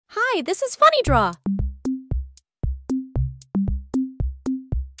Hi, this is Funny Draw.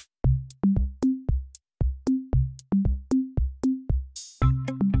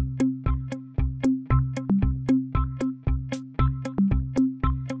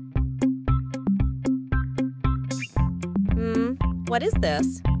 What is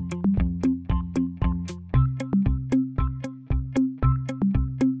this?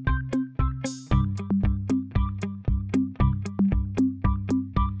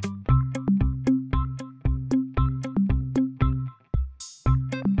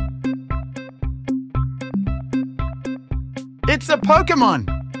 It's a Pokemon!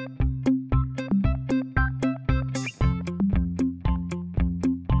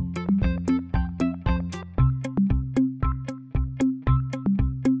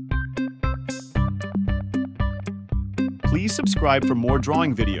 Please subscribe for more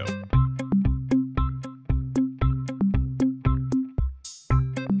drawing video.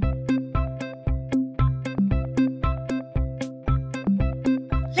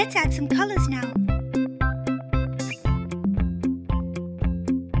 Let's add some colors now.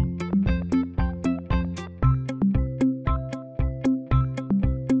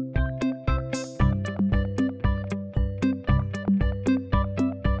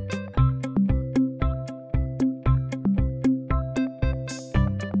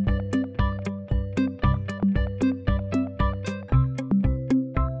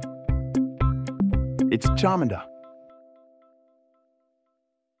 It's Charmander.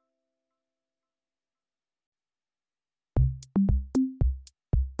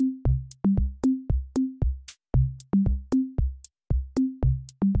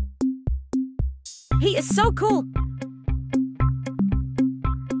 He is so cool!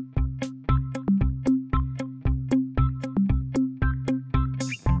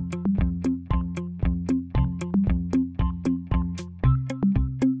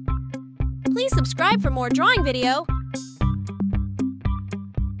 Please subscribe for more drawing video.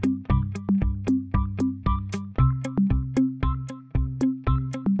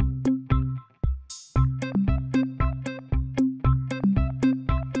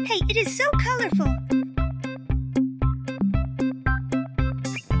 Hey, it is so colorful.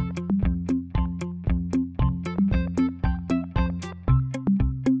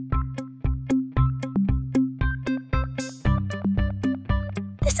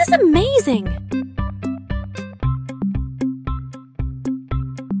 This is amazing!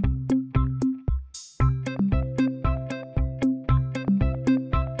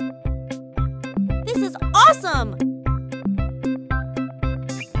 This is awesome!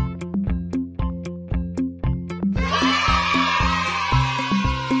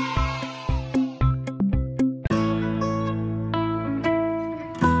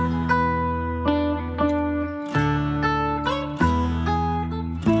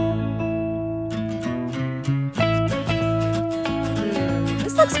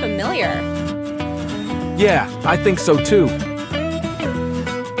 This looks familiar. Yeah, I think so too.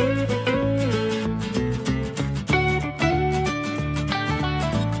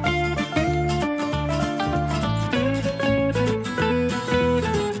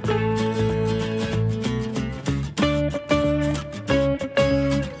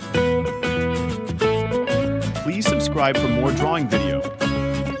 Please subscribe for more drawing video.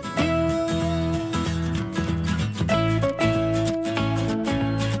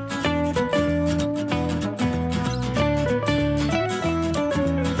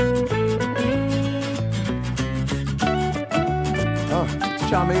 Oh, it's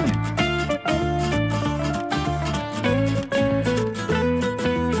Charmeleon.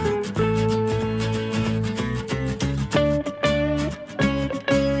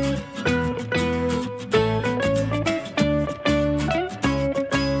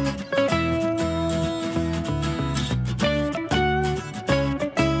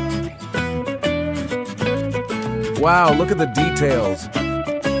 Wow, look at the details.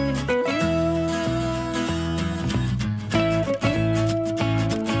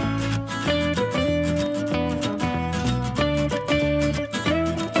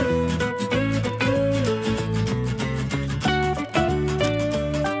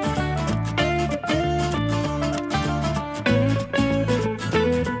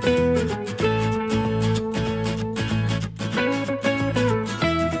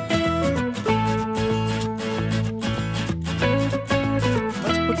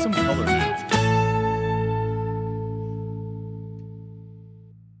 Let's put some color now.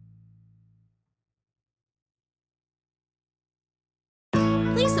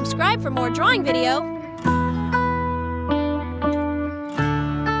 Please subscribe for more drawing video.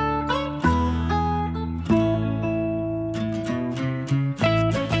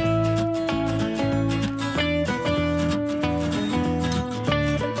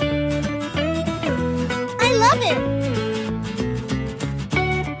 love it!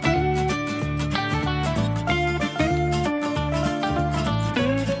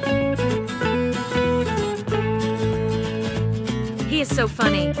 He is so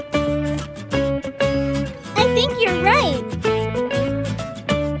funny. I think you're right.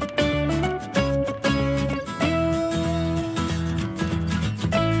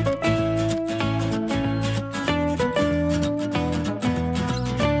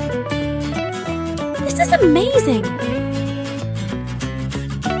 This is amazing.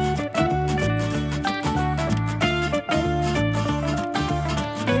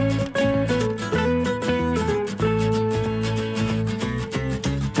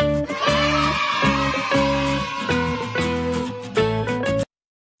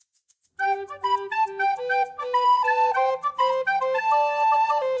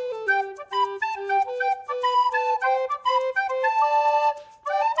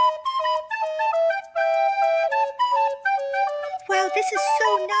 Wow, this is so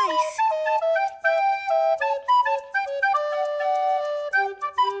nice.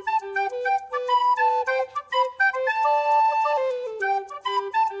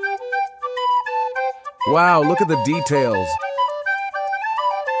 Wow, look at the details.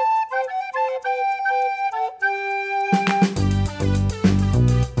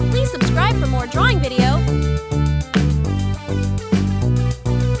 Please subscribe for more drawing video.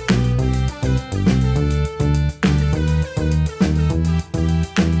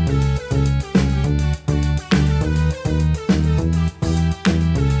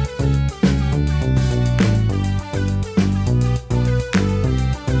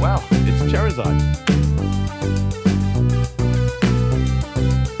 Wow, it's Charizard.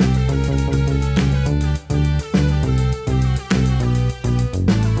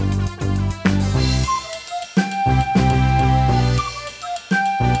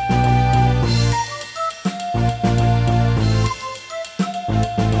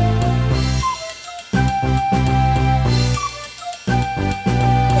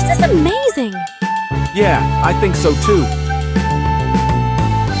 This is amazing. Yeah, I think so too.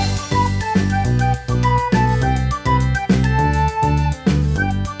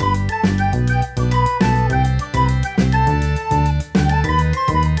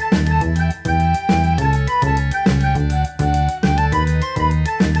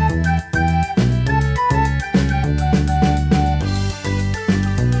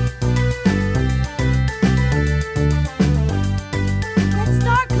 Let's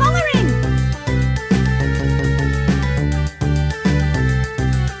start coloring.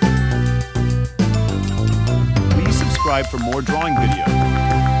 Please subscribe for more drawing video.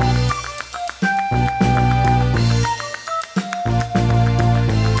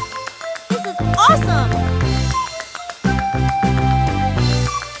 This is awesome.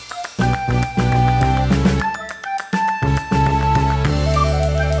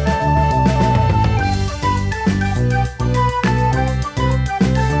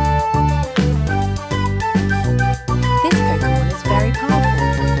 This Pokemon is very powerful.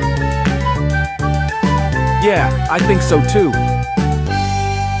 Yeah, I think so too.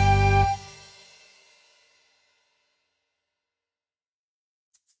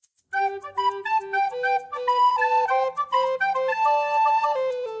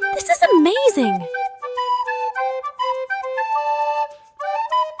 This is amazing.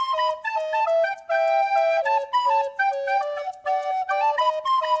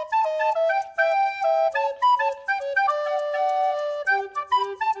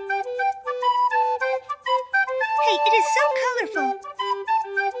 Hey, it is so colorful.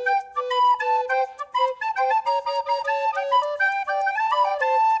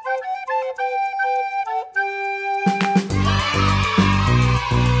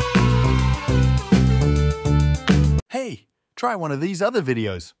 Hey, try one of these other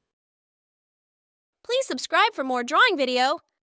videos. Please subscribe for more drawing video.